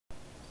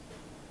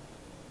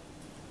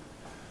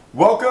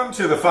Welcome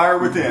to The Fire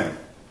Within,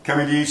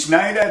 coming to you each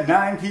night at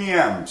 9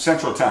 p.m.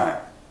 Central Time.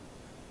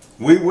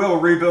 We will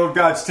rebuild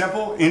God's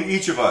temple in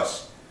each of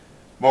us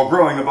while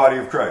growing the body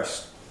of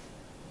Christ.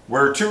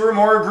 Where two or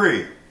more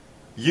agree,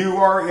 you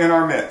are in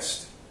our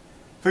midst.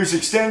 Please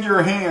extend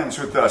your hands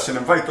with us and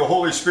invite the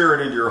Holy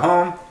Spirit into your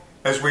home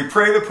as we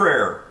pray the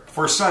prayer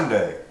for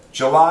Sunday,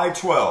 July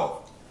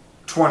 12,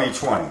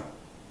 2020.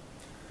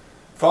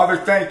 Father,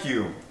 thank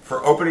you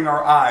for opening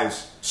our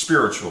eyes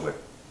spiritually.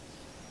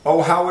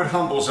 Oh, how it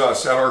humbles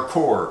us at our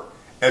core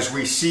as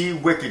we see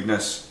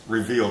wickedness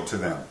revealed to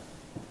them.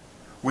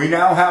 We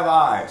now have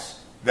eyes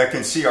that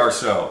can see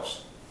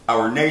ourselves,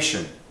 our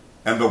nation,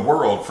 and the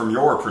world from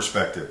your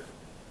perspective.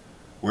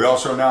 We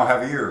also now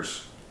have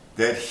ears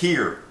that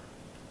hear,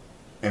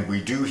 and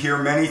we do hear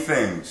many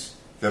things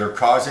that are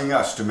causing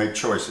us to make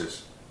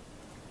choices.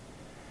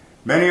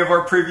 Many of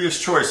our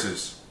previous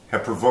choices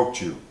have provoked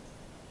you.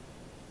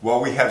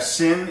 While we have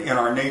sin in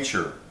our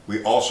nature,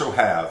 we also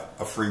have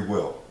a free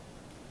will.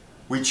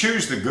 We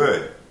choose the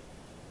good.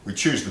 We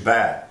choose the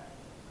bad.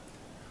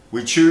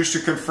 We choose to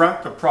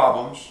confront the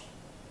problems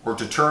or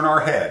to turn our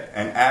head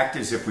and act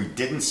as if we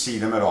didn't see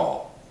them at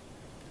all.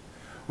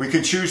 We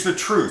can choose the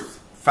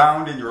truth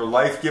found in your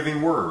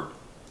life-giving word,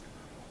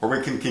 or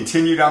we can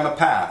continue down the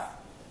path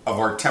of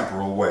our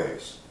temporal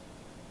ways.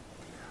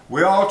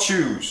 We all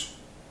choose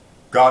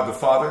God the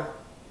Father,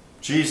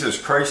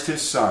 Jesus Christ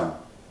his Son,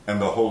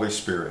 and the Holy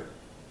Spirit.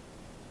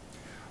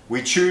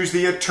 We choose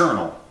the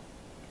eternal.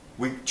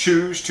 We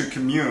choose to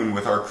commune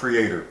with our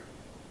Creator,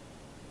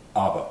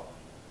 Abba.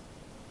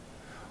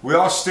 We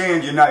all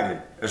stand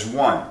united as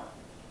one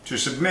to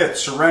submit,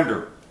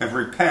 surrender, and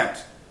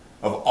repent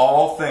of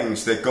all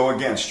things that go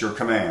against your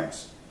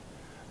commands.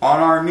 On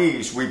our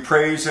knees we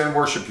praise and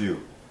worship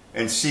you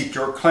and seek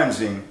your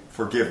cleansing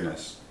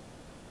forgiveness.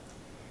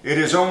 It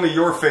is only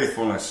your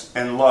faithfulness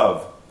and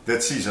love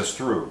that sees us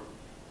through.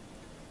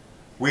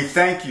 We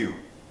thank you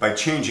by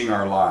changing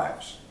our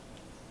lives.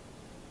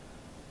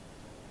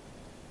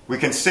 We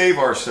can save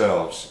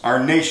ourselves,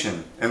 our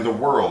nation, and the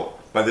world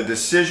by the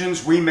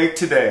decisions we make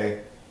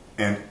today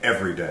and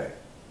every day.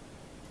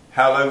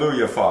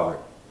 Hallelujah, Father,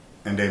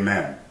 and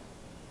amen.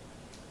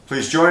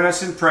 Please join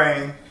us in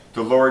praying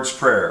the Lord's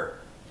Prayer.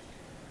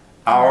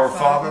 Our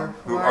Father,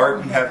 who art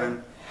in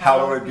heaven,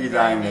 hallowed be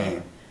thy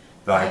name.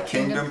 Thy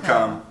kingdom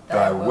come,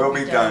 thy will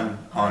be done,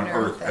 on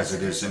earth as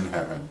it is in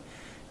heaven.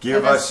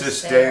 Give us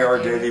this day our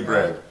daily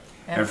bread,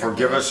 and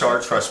forgive us our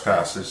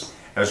trespasses,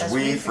 as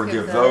we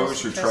forgive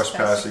those who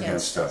trespass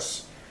against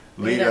us.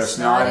 Lead us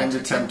not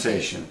into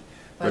temptation,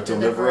 but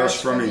deliver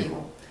us from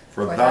evil.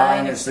 For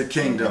thine is the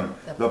kingdom,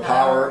 the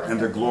power,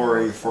 and the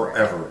glory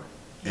forever.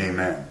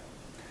 Amen.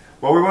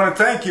 Well, we want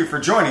to thank you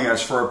for joining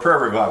us for a prayer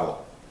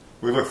revival.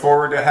 We look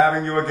forward to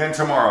having you again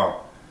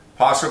tomorrow,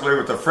 possibly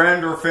with a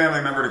friend or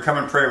family member to come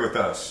and pray with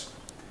us.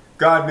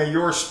 God, may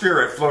your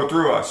Spirit flow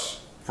through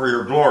us for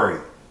your glory.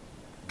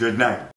 Good night.